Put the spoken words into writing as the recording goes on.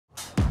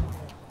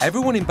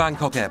Everyone in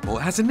Bangkok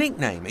Airport has a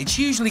nickname. It's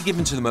usually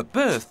given to them at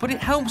birth, but it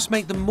helps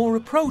make them more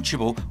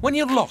approachable when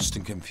you're lost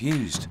and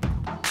confused.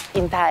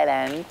 In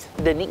Thailand,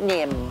 the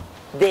nickname,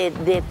 they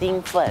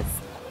think first,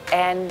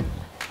 and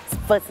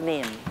first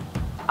name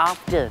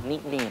after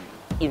nickname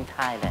in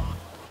Thailand.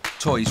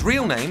 Toy's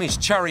real name is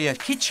Charia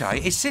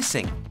Kichai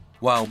Isising,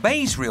 while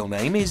Bay's real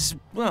name is,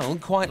 well,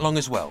 quite long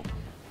as well.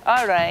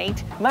 All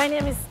right, my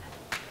name is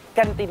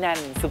Kantinan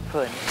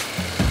Supun.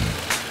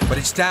 But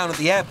it's down at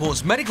the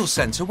airport's medical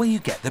centre where you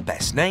get the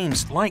best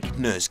names, like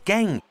Nurse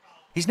Geng.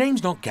 His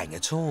name's not Geng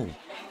at all.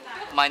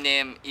 My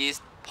name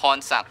is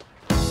Pornsak.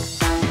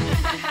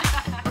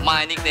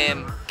 My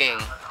nickname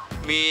Geng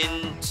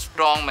means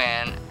strong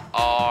man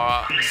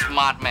or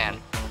smart man.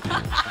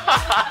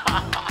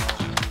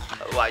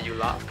 Why you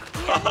laugh?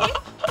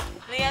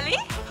 Really?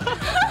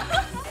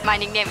 My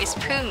nickname is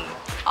Pung.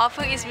 Or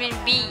Pung is mean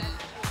bee.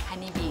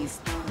 Honeybees.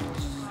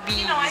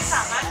 Bees.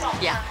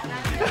 Yeah.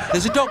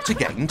 There's a Dr.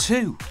 Geng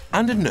too,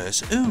 and a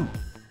Nurse Oo.